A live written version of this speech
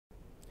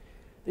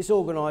This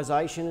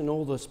organisation and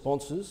all the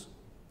sponsors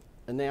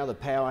are now the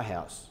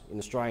powerhouse in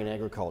Australian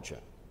agriculture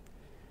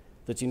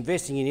that's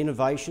investing in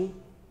innovation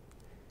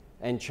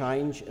and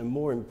change and,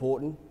 more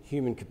important,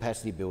 human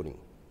capacity building.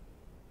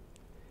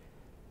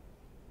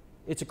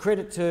 It's a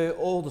credit to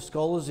all the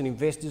scholars and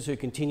investors who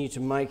continue to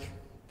make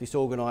this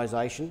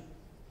organisation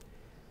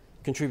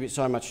contribute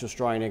so much to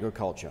Australian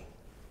agriculture.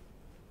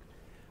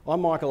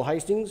 I'm Michael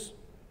Hastings,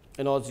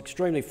 and I was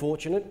extremely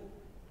fortunate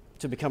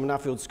to become an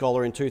Nuffield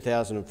Scholar in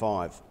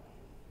 2005.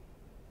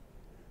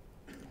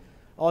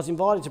 I was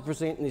invited to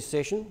present in this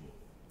session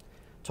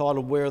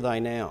titled Where Are They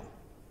Now?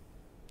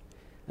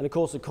 And of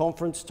course the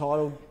conference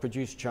titled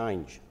Produce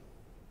Change.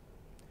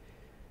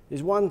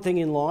 There's one thing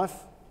in life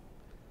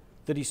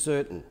that is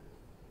certain,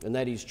 and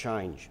that is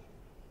change.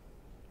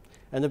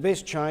 And the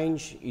best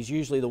change is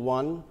usually the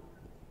one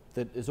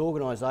that as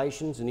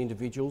organisations and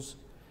individuals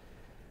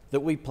that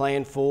we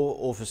plan for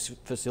or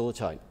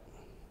facilitate.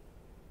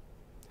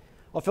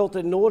 I felt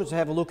that in order to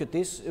have a look at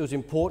this, it was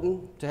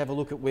important to have a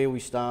look at where we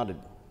started.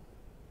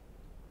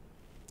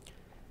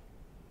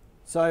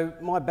 So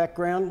my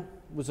background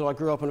was that I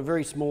grew up on a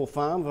very small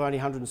farm of only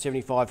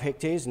 175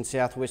 hectares in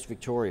southwest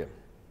Victoria.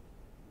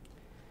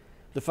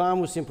 The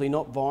farm was simply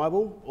not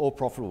viable or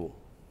profitable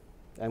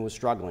and was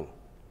struggling.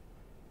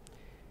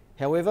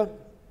 However,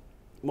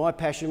 my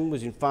passion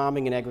was in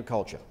farming and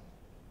agriculture.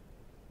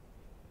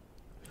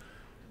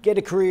 Get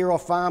a career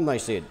off farm, they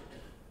said.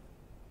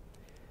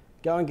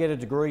 Go and get a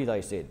degree,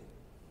 they said.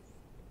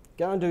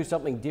 Go and do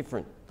something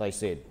different, they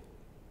said.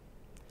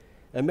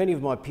 And many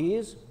of my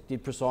peers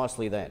did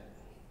precisely that.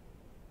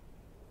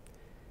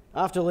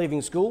 After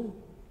leaving school,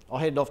 I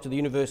headed off to the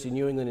University of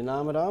New England in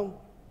Armidale,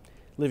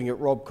 living at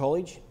Robb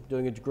College,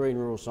 doing a degree in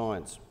rural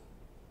science.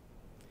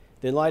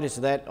 Then later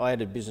to that, I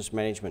added business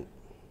management.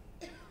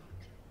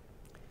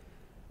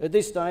 At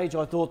this stage,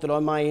 I thought that I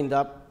may end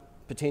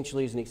up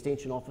potentially as an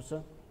extension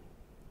officer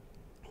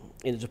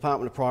in the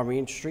Department of Primary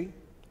Industry,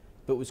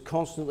 but was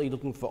constantly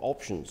looking for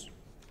options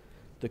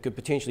that could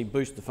potentially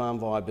boost the farm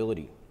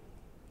viability.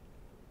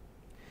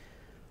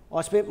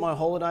 I spent my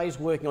holidays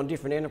working on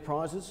different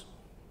enterprises,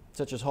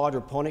 such as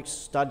hydroponics,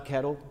 stud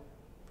cattle,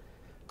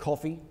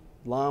 coffee,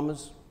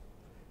 llamas,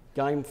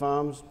 game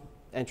farms,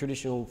 and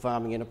traditional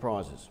farming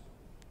enterprises.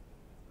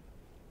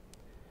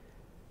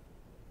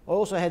 I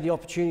also had the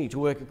opportunity to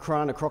work at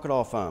Crana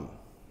Crocodile Farm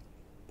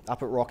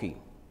up at Rocky,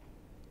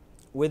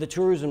 where the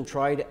tourism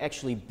trade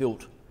actually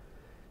built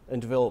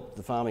and developed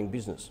the farming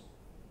business.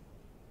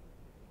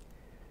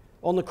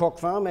 On the croc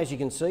farm, as you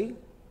can see,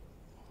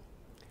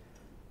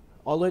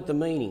 I learnt the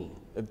meaning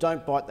of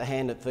don't bite the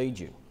hand that feeds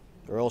you,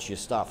 or else you're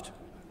stuffed.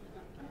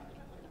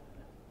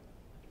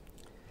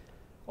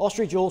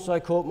 Ostrich also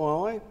caught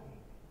my eye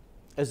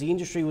as the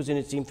industry was in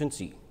its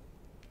infancy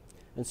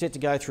and set to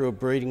go through a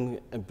breeding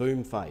and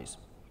boom phase.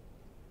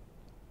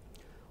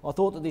 I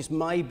thought that this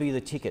may be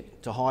the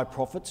ticket to high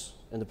profits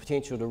and the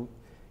potential to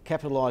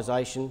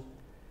capitalisation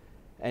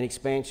and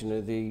expansion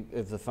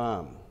of the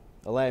farm,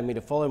 allowing me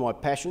to follow my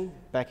passion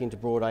back into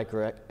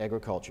broadacre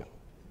agriculture.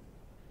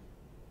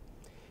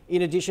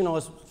 In addition, I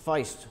was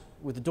faced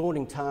with the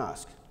daunting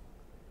task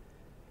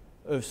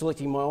of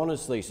selecting my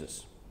honours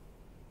thesis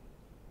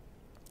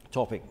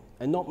topic,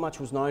 and not much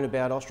was known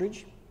about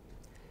ostrich,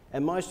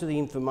 and most of the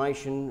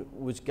information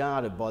was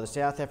guarded by the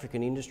South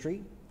African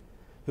industry,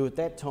 who at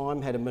that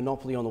time had a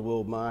monopoly on the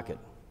world market,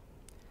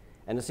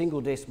 and a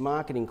single desk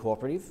marketing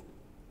cooperative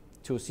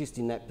to assist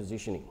in that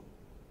positioning.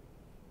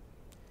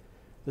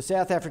 The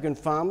South African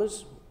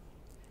farmers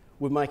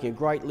were making a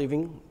great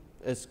living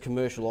as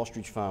commercial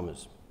ostrich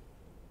farmers.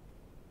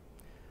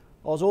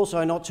 I was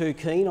also not too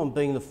keen on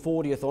being the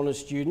 40th honours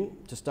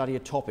student to study a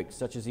topic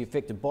such as the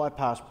effect of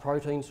bypass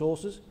protein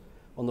sources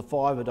on the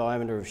fibre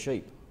diameter of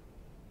sheep,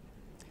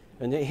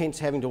 and hence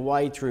having to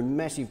wade through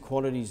massive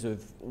quantities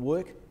of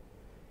work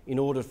in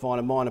order to find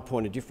a minor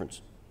point of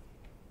difference.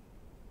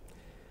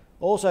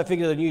 I also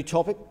figured a new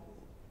topic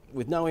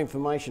with no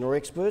information or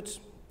experts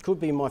could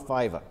be in my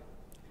favour,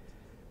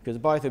 because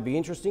both would be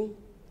interesting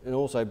and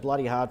also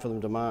bloody hard for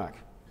them to mark.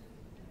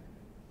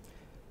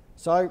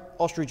 So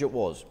ostrich it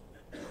was.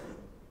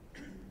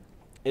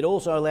 It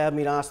also allowed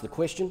me to ask the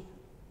question,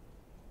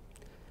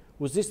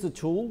 was this the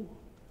tool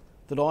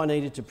that I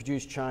needed to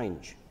produce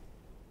change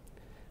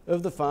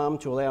of the farm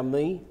to allow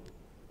me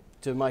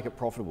to make it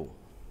profitable?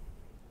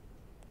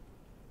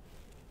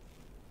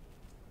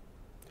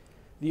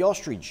 The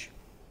ostrich,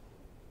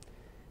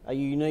 a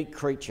unique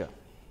creature.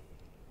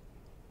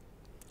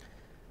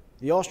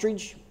 The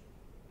ostrich,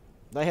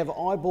 they have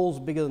eyeballs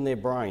bigger than their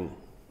brain.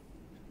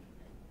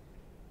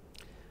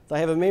 They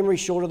have a memory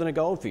shorter than a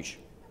goldfish.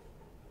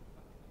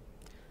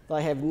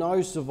 They have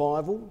no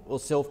survival or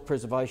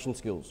self-preservation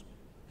skills.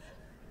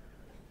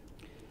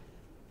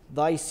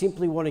 They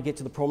simply want to get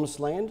to the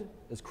promised land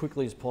as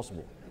quickly as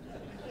possible.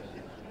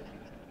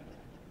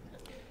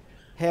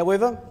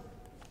 However,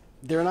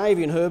 they're an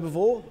avian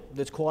herbivore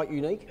that's quite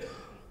unique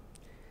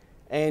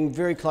and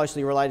very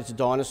closely related to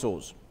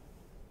dinosaurs.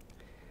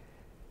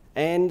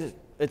 And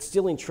it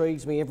still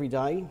intrigues me every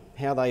day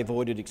how they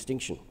avoided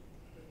extinction.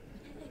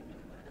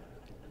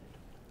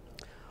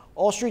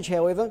 Ostrich,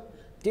 however,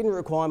 didn't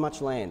require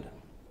much land.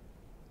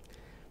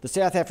 The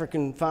South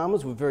African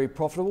farmers were very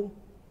profitable,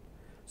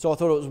 so I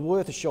thought it was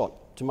worth a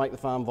shot to make the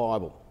farm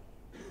viable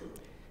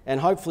and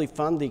hopefully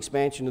fund the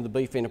expansion of the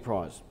beef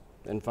enterprise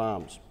and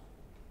farms.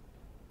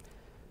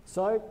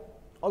 So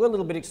I got a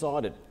little bit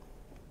excited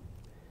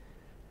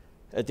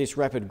at this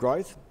rapid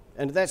growth,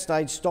 and at that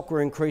stage stock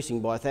were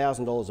increasing by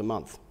 $1,000 a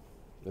month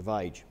of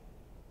age.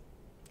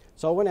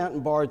 So I went out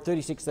and borrowed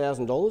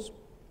 $36,000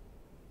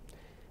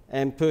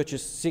 and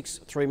purchased 6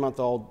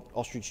 3-month-old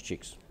ostrich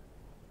chicks.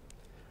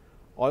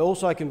 I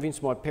also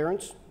convinced my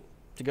parents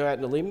to go out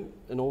on a limb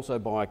and also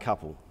buy a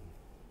couple.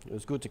 It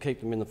was good to keep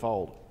them in the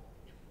fold.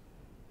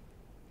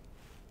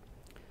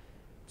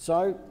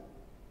 So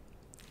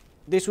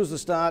this was the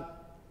start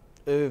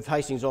of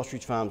Hastings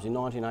Ostrich Farms in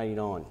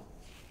 1989.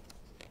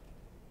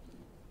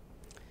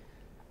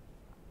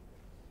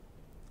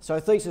 So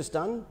thesis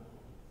done,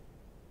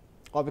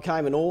 I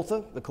became an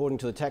author according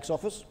to the tax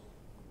office,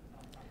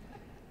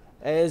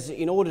 as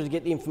in order to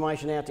get the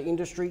information out to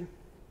industry,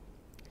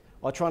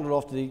 I trundled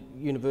off to the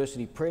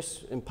university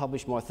press and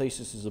published my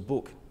thesis as a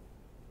book.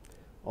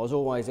 I was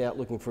always out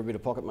looking for a bit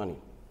of pocket money.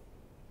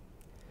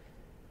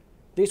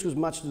 This was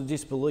much to the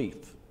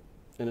disbelief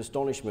and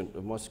astonishment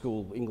of my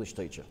school English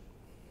teacher.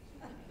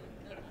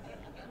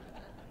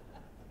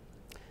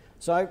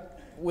 So,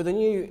 with a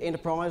new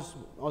enterprise,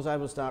 I was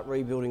able to start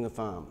rebuilding the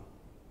farm.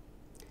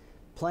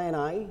 Plan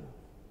A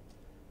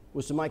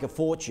was to make a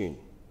fortune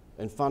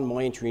and fund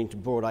my entry into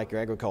broadacre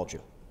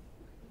agriculture.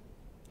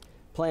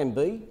 Plan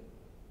B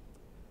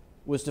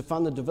was to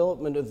fund the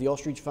development of the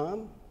ostrich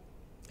farm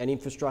and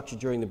infrastructure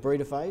during the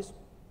breeder phase,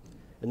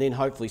 and then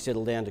hopefully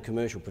settle down to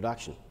commercial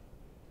production.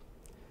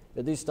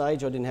 At this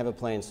stage, I didn't have a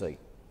plan C.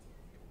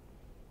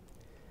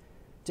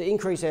 To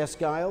increase our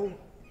scale,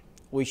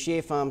 we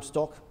share farm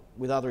stock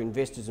with other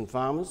investors and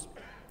farmers,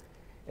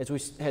 as we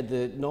had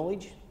the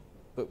knowledge,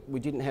 but we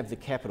didn't have the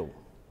capital.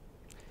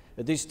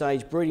 At this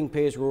stage, breeding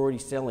pairs were already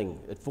selling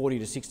at $40,000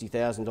 to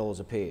 $60,000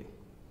 a pair.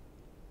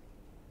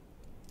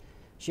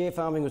 Share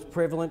farming was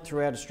prevalent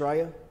throughout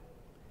Australia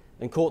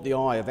and caught the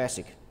eye of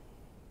ASIC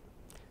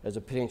as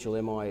a potential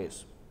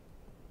MIS.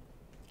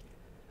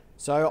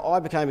 So I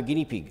became a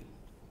guinea pig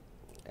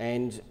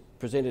and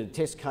presented a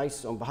test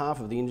case on behalf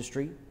of the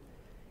industry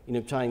in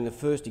obtaining the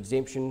first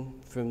exemption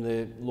from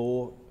the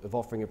law of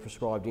offering a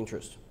prescribed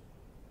interest.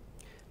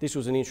 This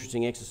was an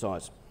interesting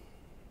exercise.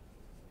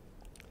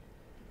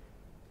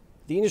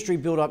 The industry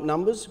built up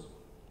numbers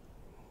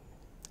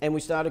and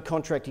we started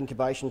contract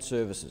incubation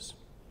services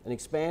and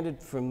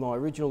expanded from my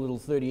original little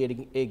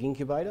 30 egg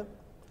incubator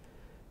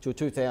to a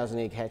 2,000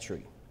 egg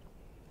hatchery.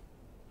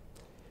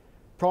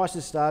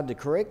 Prices started to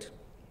correct,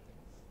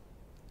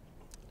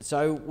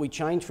 so we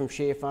changed from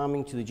share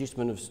farming to the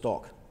agistment of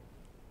stock.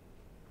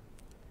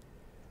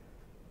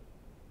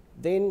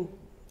 Then,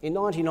 in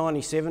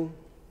 1997,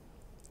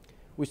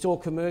 we saw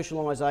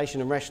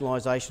commercialisation and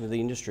rationalisation of the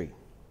industry.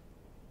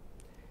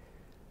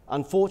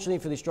 Unfortunately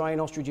for the Australian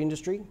ostrich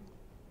industry,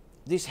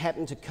 this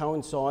happened to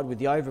coincide with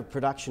the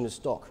overproduction of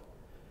stock,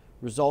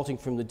 resulting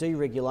from the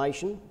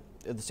deregulation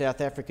of the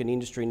South African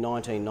industry in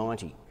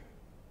 1990.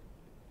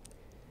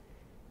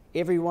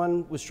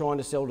 Everyone was trying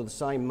to sell to the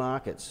same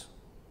markets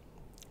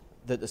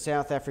that the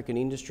South African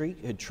industry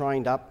had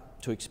trained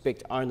up to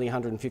expect only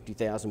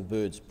 150,000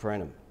 birds per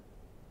annum.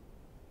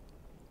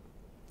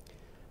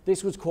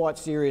 This was quite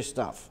serious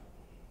stuff,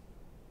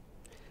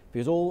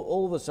 because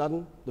all of a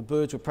sudden the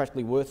birds were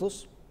practically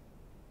worthless,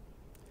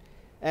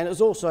 and it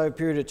was also a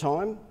period of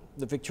time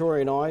that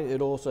Victoria and I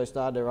had also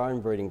started our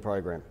own breeding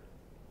program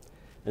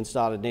and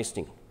started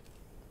nesting.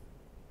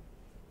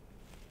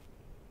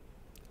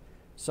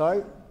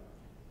 So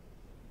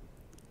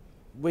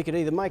we could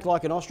either make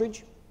like an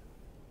ostrich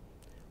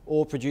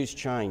or produce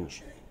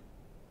change.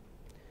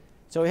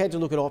 So we had to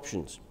look at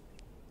options.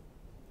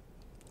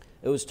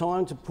 It was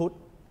time to put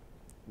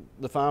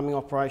the farming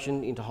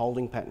operation into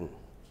holding pattern.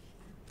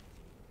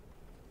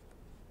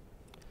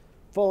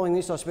 Following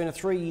this, I spent a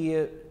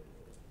 3-year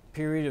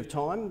period of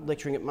time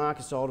lecturing at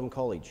Marcus Oldham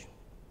College,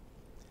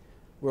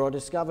 where I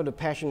discovered a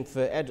passion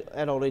for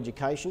adult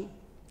education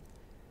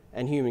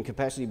and human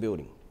capacity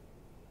building.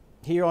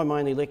 Here I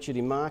mainly lectured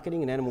in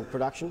marketing and animal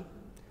production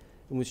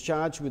and was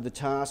charged with the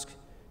task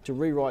to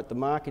rewrite the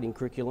marketing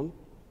curriculum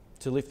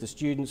to lift the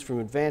students from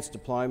advanced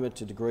diploma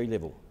to degree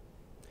level.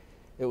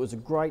 It was a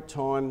great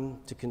time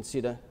to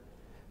consider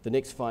the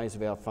next phase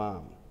of our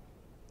farm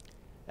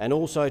and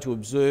also to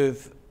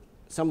observe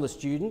some of the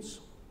students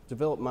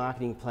develop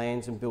marketing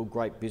plans and build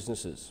great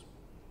businesses.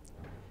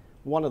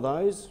 One of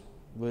those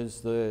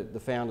was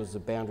the founders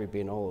of Boundary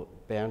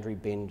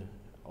Bend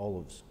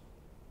Olives.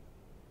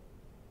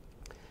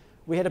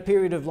 We had a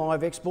period of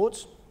live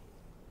exports,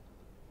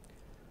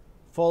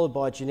 followed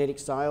by genetic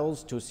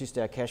sales to assist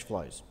our cash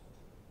flows.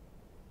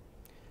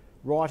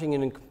 Writing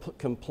and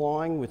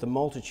complying with a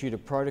multitude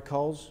of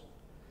protocols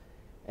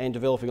and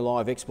developing a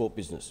live export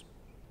business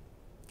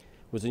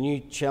was a new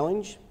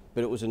challenge,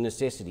 but it was a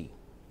necessity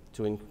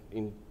to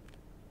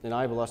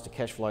enable us to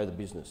cash flow the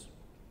business.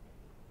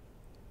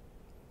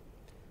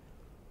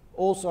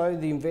 Also,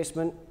 the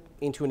investment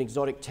into an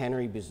exotic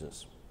tannery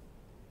business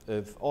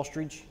of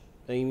ostrich,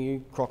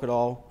 emu,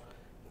 crocodile,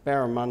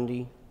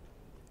 barramundi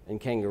and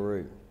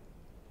kangaroo.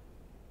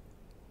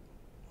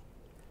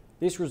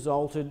 This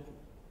resulted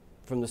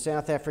from the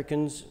South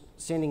Africans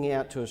sending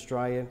out to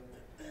Australia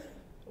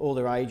all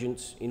their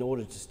agents in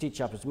order to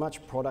stitch up as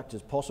much product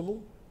as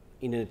possible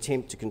in an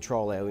attempt to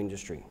control our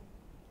industry.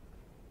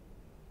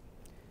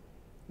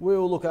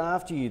 We'll look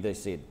after you, they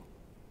said.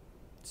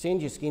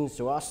 Send your skins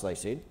to us, they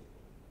said.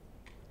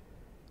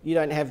 You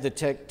don't have the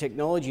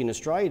technology in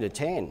Australia to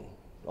tan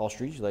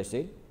ostrich, they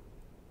said.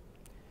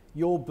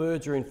 Your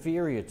birds are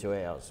inferior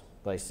to ours,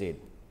 they said.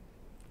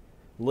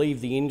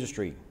 Leave the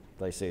industry,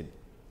 they said.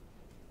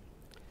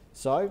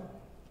 So,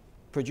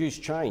 produce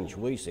change,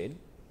 we said.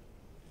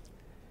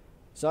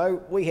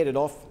 So we headed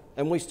off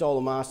and we stole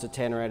a master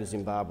tanner out of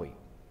Zimbabwe.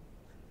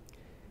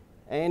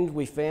 And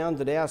we found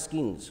that our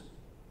skins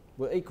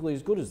were equally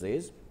as good as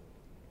theirs.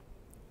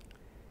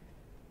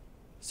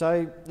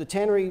 So the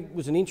tannery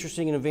was an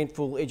interesting and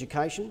eventful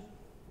education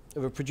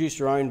of a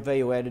producer-owned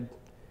value-added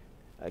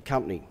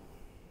company.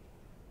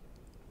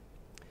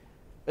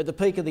 At the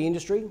peak of the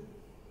industry,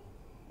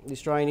 the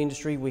Australian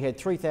industry, we had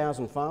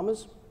 3,000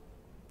 farmers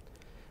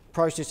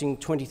processing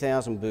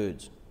 20,000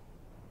 birds.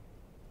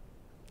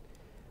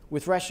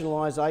 With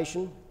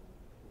rationalisation,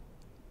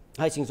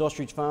 Hastings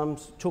Ostrich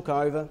Farms took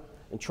over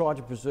and tried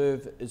to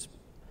preserve as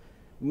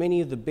many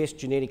of the best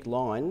genetic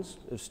lines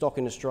of stock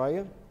in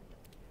Australia,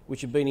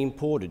 which had been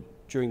imported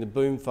during the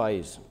boom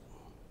phase.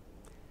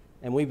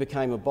 And we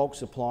became a bulk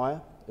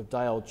supplier of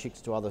day-old chicks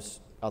to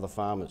other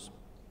farmers.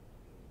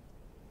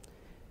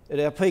 At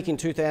our peak in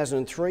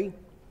 2003,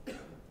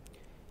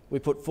 we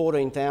put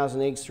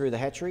 14,000 eggs through the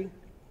hatchery,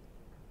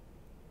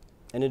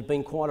 and it had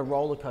been quite a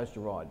roller coaster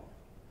ride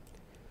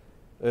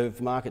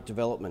of market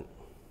development.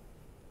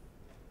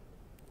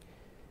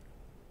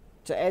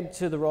 To add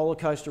to the roller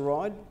coaster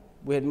ride,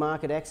 we had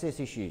market access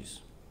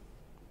issues.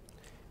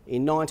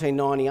 In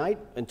 1998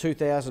 and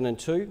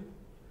 2002,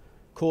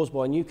 caused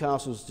by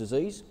Newcastle's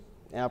disease,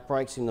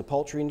 outbreaks in the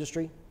poultry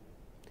industry,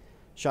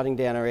 shutting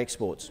down our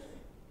exports.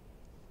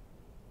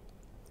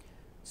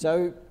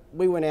 So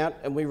we went out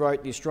and we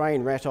wrote the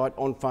Australian Ratite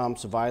On-Farm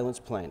Surveillance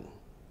Plan.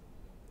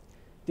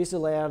 This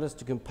allowed us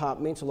to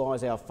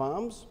compartmentalise our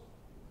farms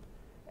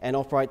and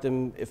operate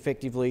them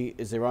effectively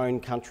as their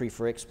own country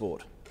for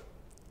export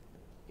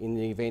in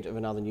the event of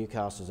another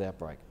Newcastle's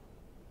outbreak.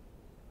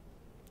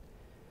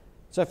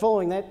 So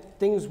following that,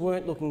 things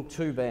weren't looking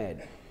too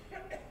bad.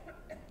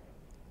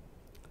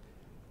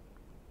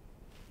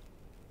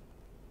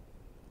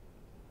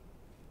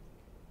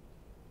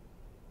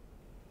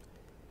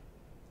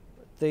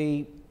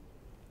 We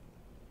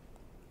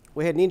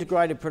had an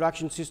integrated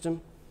production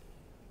system.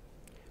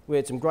 We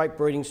had some great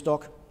breeding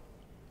stock.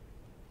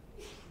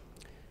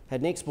 Had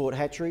an export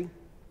hatchery,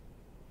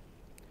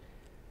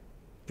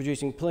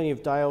 producing plenty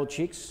of day-old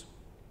chicks,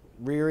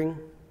 rearing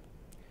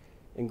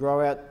and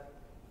grow-out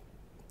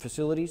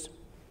facilities.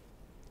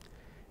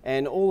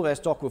 And all of our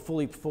stock were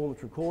fully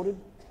performance recorded,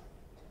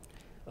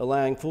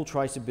 allowing full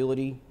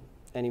traceability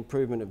and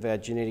improvement of our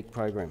genetic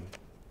program.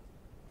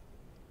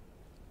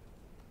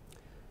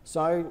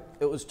 So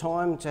it was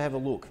time to have a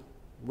look.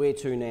 Where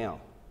to now?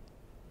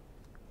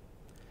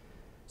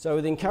 So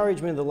with the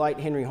encouragement of the late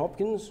Henry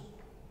Hopkins,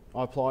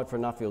 I applied for a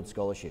Nuffield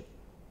scholarship.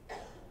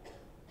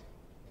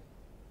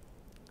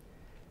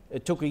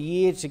 It took a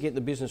year to get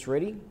the business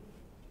ready.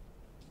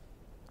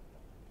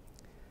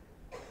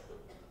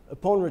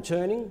 Upon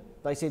returning,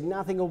 they said,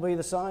 nothing will be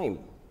the same,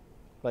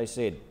 they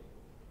said.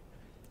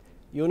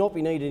 You'll not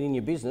be needed in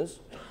your business,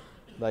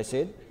 they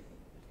said.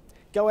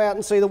 Go out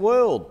and see the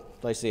world,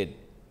 they said.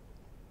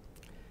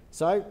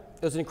 So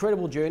it was an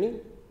incredible journey,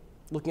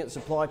 looking at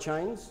supply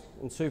chains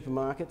and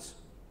supermarkets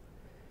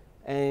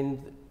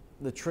and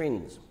the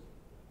trends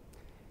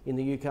in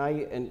the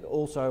UK and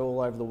also all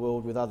over the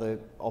world with other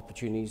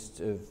opportunities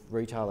of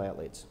retail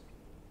outlets.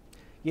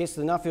 Yes,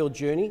 the Nuffield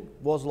journey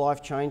was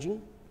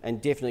life-changing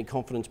and definitely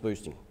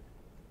confidence-boosting.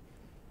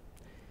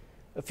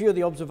 A few of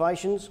the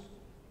observations.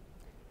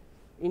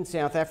 In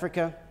South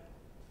Africa,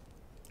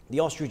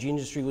 the ostrich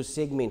industry was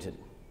segmented,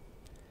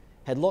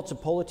 had lots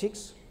of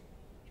politics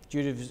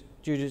due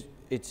to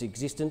its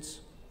existence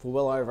for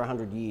well over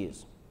 100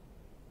 years.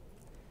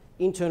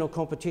 Internal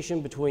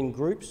competition between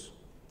groups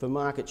for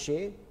market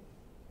share,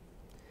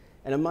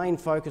 and a main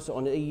focus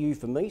on EU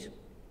for meat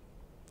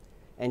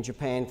and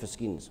Japan for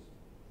skins.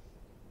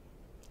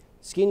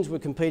 Skins were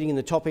competing in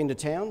the top end of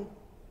town,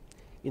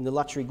 in the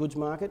luxury goods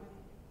market,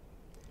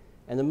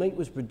 and the meat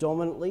was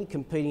predominantly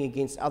competing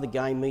against other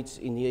game meats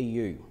in the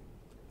EU,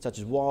 such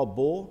as wild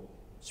boar,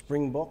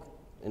 springbok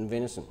and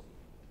venison.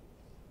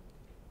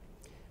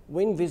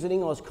 When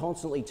visiting, I was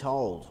constantly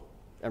told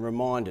and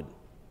reminded,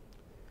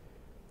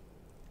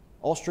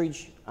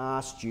 ostrich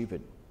are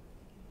stupid.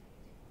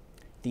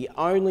 The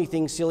only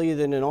thing sillier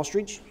than an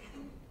ostrich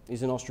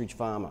is an ostrich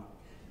farmer.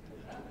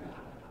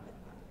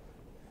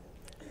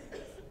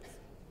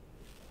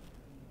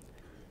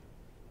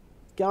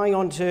 Going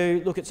on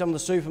to look at some of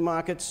the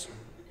supermarkets,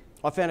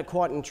 I found it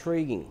quite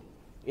intriguing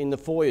in the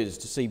foyers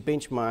to see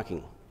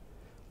benchmarking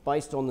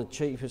based on the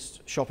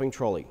cheapest shopping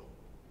trolley.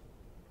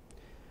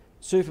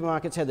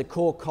 Supermarkets had the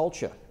core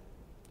culture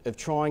of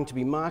trying to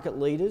be market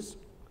leaders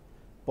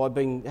by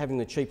having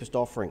the cheapest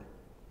offering,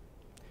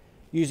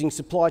 using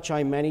supply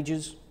chain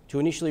managers to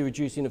initially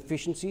reduce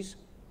inefficiencies,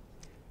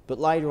 but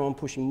later on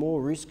pushing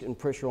more risk and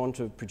pressure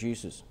onto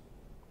producers,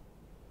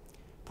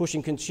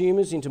 pushing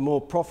consumers into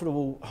more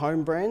profitable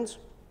home brands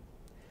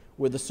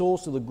where the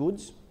source of the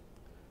goods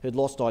had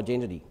lost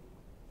identity.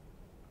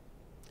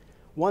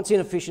 Once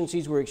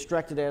inefficiencies were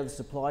extracted out of the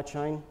supply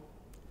chain,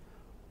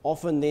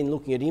 often then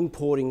looking at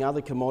importing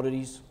other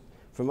commodities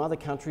from other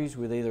countries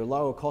with either a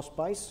lower cost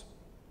base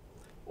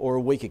or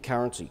a weaker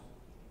currency.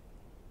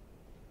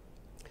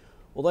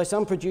 Although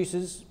some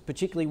producers,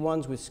 particularly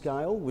ones with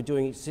scale, were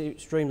doing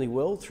extremely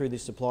well through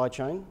this supply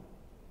chain,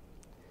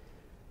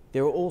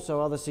 there were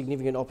also other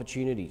significant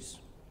opportunities,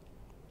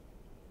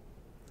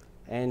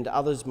 and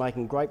others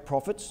making great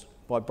profits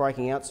by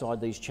breaking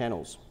outside these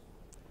channels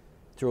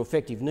through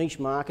effective niche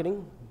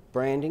marketing,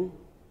 branding,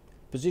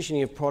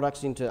 positioning of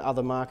products into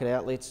other market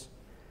outlets.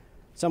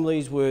 Some of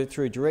these were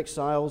through direct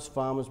sales,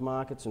 farmers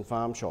markets and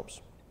farm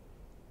shops.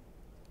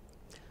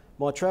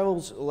 My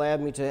travels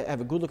allowed me to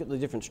have a good look at the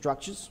different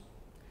structures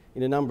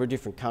in a number of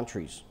different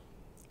countries,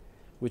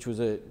 which was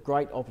a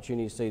great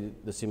opportunity to see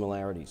the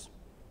similarities.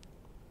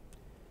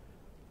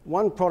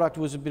 One product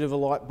was a bit of a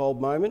light bulb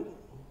moment,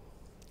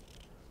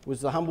 was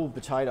the humble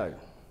potato.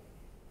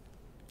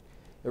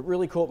 It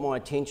really caught my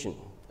attention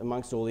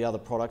amongst all the other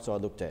products I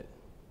looked at.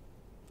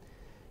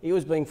 It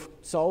was being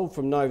sold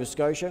from Nova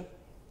Scotia,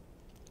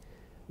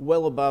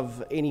 well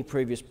above any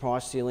previous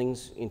price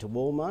ceilings into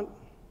Walmart,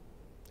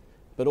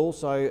 but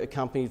also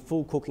accompanied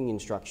full cooking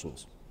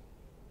instructions.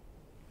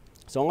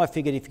 So I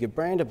figured if you could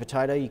brand a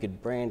potato, you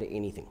could brand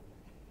anything.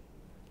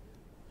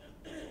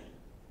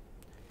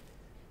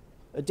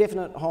 A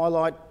definite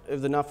highlight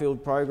of the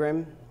Nuffield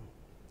program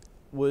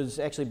was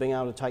actually being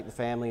able to take the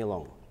family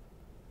along.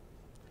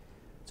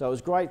 So it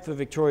was great for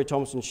Victoria,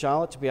 Thomas and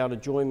Charlotte to be able to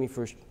join me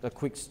for a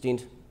quick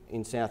stint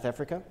in South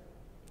Africa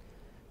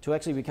to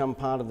actually become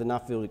part of the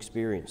Nuffield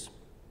experience,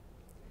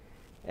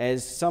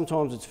 as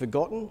sometimes it's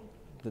forgotten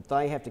that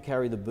they have to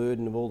carry the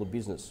burden of all the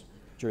business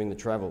during the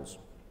travels.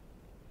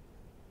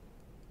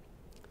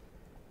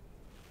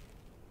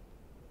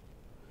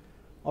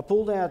 I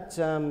pulled out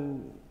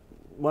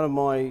one of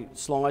my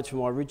slides from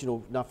my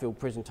original Nuffield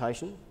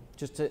presentation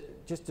just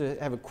to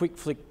have a quick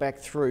flick back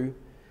through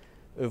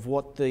of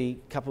what the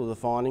couple of the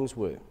findings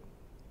were.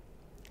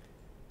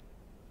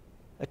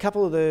 A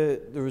couple of the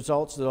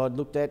results that I'd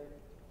looked at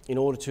in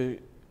order to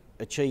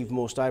achieve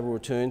more stable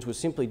returns was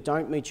simply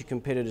don't meet your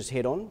competitors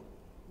head on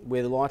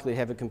where they're likely to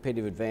have a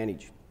competitive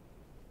advantage.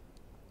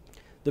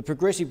 The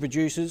progressive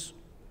producers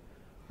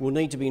will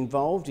need to be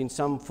involved in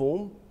some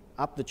form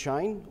up the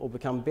chain or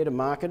become better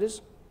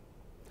marketers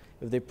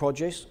of their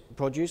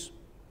produce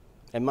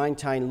and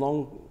maintain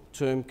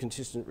long-term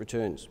consistent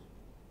returns.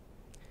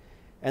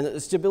 And that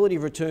the stability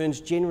of returns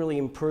generally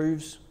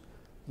improves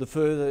the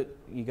further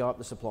you go up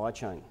the supply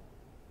chain.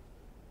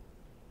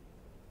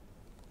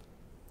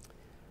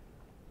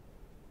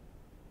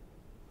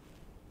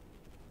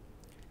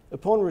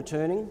 Upon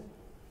returning,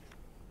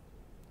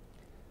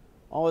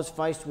 I was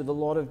faced with a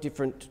lot of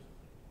different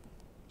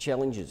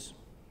challenges.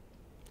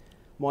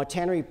 My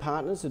tannery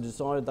partners had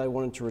decided they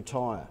wanted to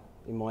retire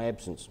in my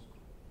absence.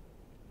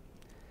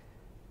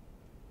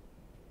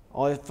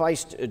 I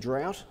faced a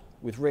drought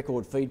with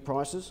record feed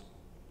prices,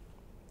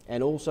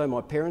 and also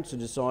my parents had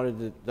decided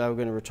that they were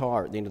going to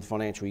retire at the end of the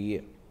financial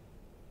year.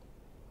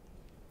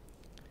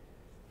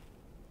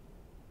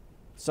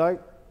 So,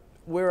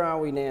 where are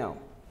we now?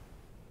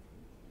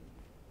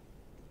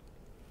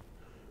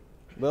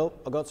 Well,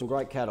 I've got some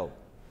great cattle.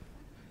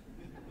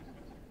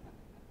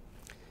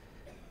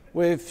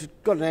 We've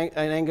got an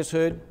Angus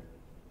herd,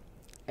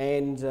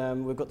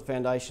 and we've got the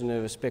foundation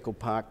of a Speckle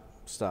Park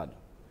stud,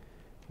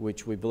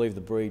 which we believe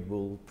the breed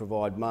will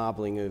provide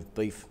marbling of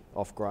beef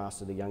off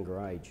grass at a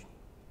younger age.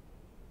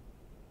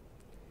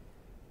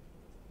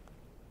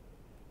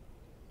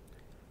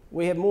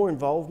 We have more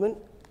involvement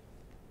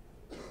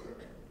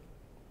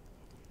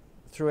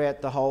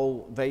throughout the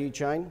whole value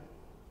chain,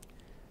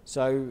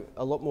 so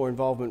a lot more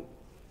involvement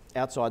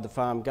outside the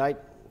farm gate.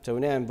 So we're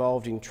now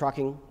involved in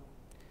trucking,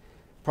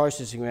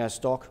 processing our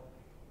stock,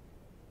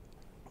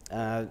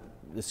 the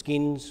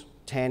skins,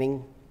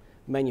 tanning,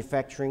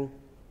 manufacturing,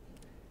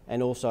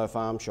 and also a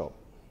farm shop.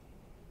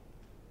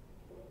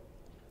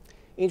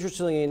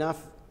 Interestingly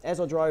enough, as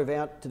I drove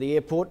out to the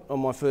airport on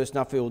my first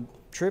Nuffield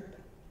trip,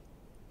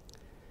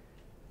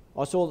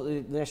 I saw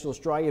that the National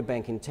Australia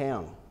Bank in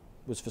town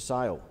was for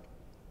sale.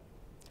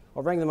 I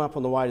rang them up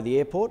on the way to the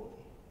airport.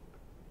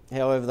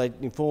 However, they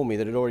informed me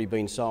that it had already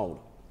been sold.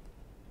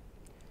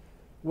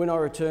 When I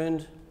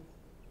returned,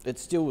 it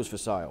still was for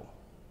sale.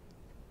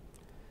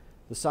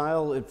 The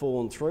sale had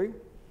fallen through,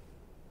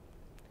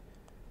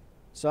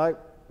 so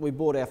we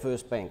bought our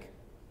first bank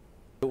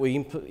that we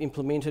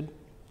implemented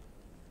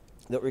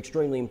that were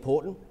extremely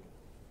important,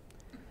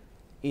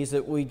 is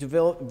that we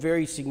developed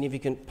very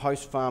significant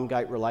post-farm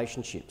gate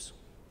relationships.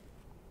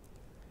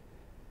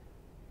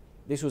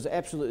 This was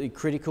absolutely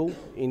critical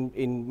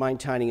in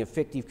maintaining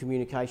effective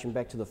communication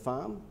back to the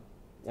farm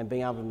and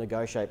being able to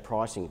negotiate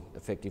pricing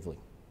effectively.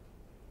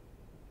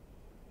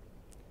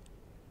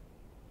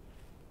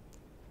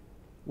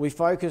 We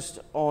focused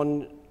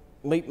on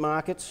meat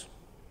markets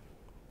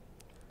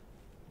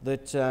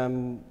that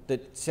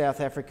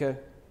South Africa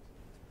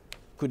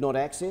could not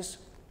access.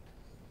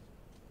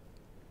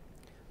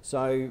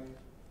 So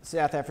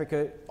South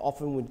Africa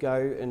often would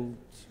go and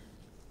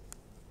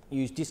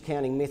use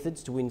discounting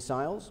methods to win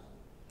sales.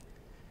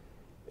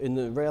 And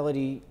the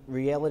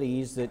reality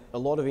is that a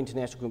lot of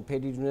international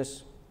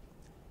competitiveness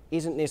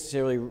isn't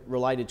necessarily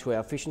related to our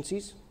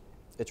efficiencies,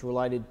 it's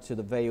related to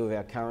the value of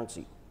our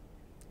currency.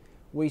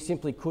 We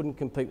simply couldn't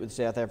compete with the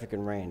South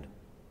African rand.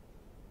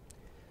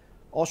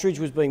 Ostrich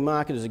was being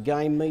marketed as a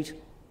game meat,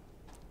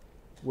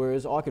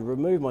 whereas I could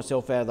remove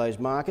myself out of those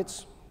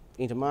markets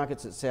into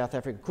markets that South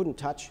Africa couldn't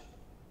touch,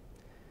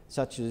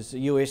 such as the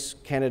US,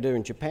 Canada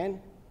and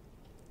Japan,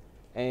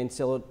 and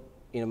sell it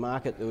in a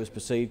market that was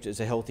perceived as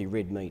a healthy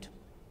red meat.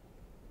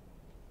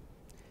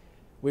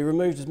 We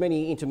removed as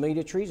many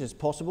intermediaries as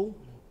possible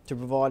to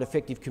provide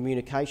effective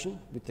communication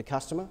with the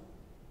customer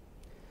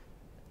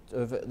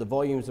of the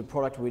volumes of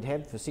product we'd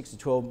have for 6 to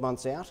 12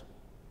 months out,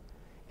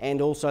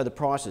 and also the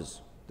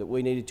prices that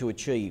we needed to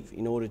achieve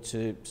in order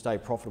to stay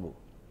profitable.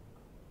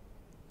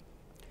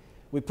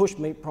 We pushed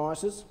meat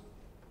prices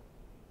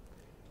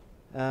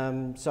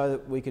so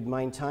that we could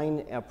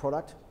maintain our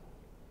product,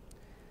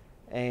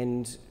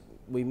 and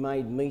we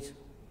made meat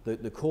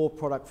the core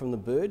product from the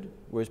bird,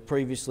 whereas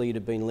previously it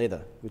had been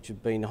leather, which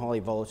had been highly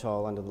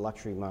volatile under the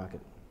luxury market.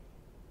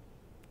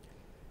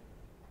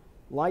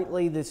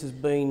 Lately, this has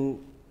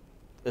been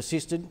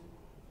assisted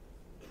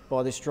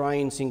by the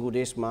Australian Single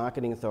Desk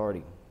Marketing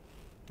Authority.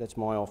 That's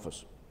my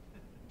office.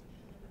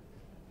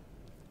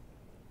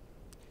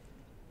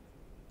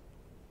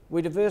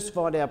 We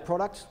diversified our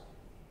product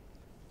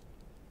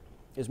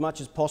as much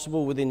as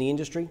possible within the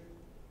industry.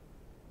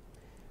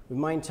 We've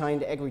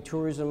maintained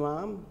agritourism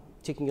arm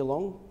ticking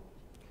along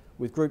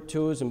with group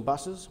tours and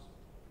buses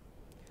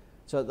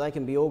so that they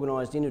can be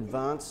organised in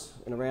advance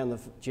and around the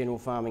general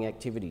farming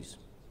activities,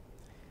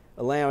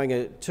 allowing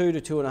a 2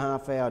 to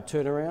 2.5 hour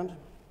turnaround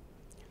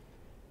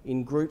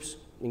in groups,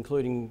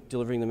 including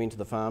delivering them into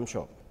the farm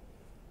shop.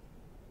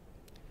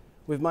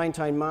 We've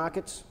maintained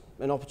markets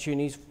and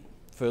opportunities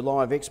for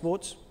live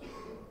exports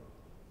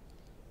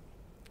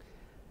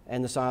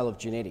and the sale of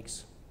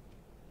genetics.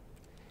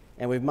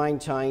 And we've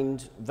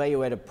maintained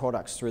value-added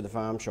products through the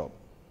farm shop.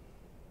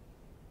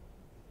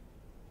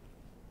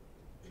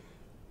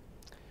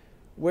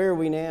 Where are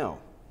we now?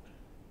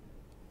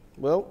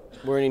 Well,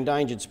 we're an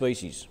endangered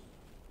species.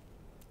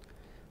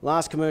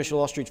 Last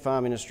commercial ostrich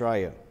farm in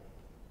Australia.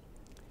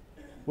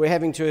 We're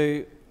having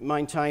to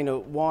maintain a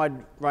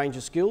wide range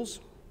of skills.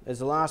 As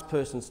the last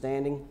person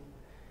standing,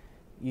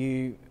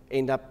 you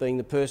end up being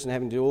the person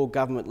having to do all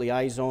government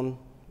liaison,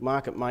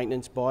 market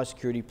maintenance,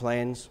 biosecurity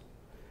plans,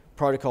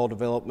 protocol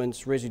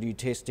developments, residue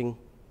testing,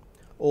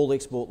 all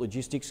export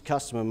logistics,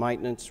 customer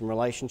maintenance and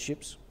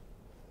relationships,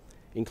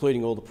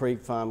 including all the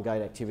pre-farm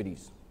gate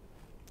activities.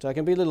 So it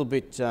can be a little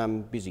bit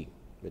busy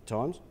at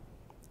times.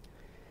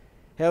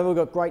 However, we've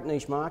got great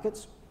niche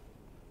markets.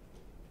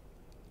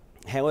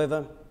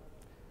 However,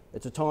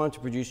 it's a time to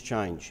produce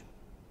change.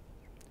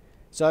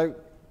 So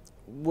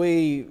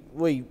we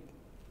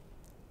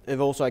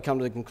have also come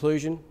to the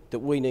conclusion that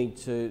we need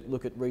to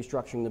look at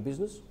restructuring the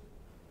business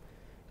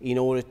in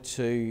order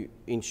to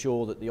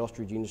ensure that the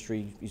ostrich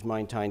industry is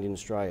maintained in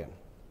Australia.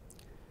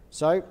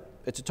 So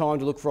it's a time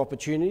to look for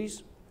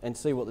opportunities and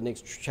see what the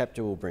next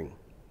chapter will bring.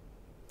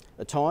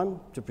 A time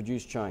to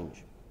produce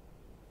change.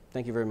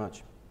 Thank you very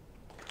much.